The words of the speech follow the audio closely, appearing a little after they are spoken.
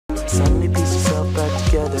So many pieces held back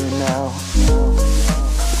together now.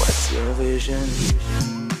 What's your vision?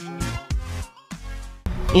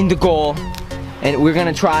 In the goal, and we're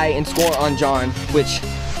gonna try and score on John, which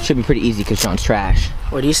should be pretty easy because John's trash.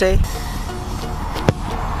 What do you say?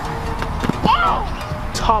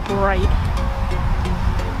 Top right.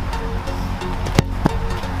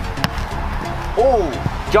 Oh,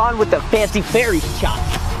 John with the fancy fairy shot.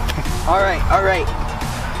 All right.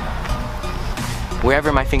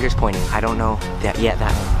 Wherever my finger's pointing, I don't know that yet.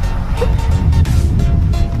 That one.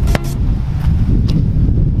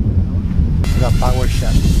 You got power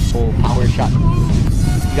shot. Oh, power shot.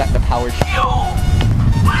 You got the power shot.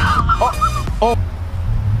 Oh.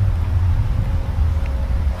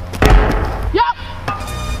 Yup.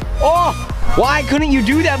 Oh, why couldn't you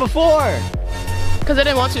do that before? Because I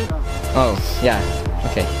didn't want to. Oh, yeah.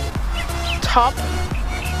 Okay. Top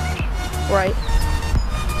right.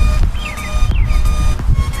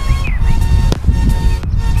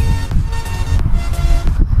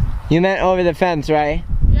 You meant over the fence, right?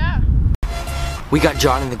 Yeah. We got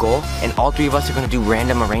John in the goal, and all three of us are gonna do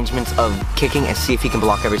random arrangements of kicking and see if he can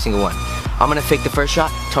block every single one. I'm gonna fake the first shot,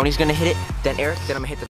 Tony's gonna hit it, then Eric, then I'm gonna hit the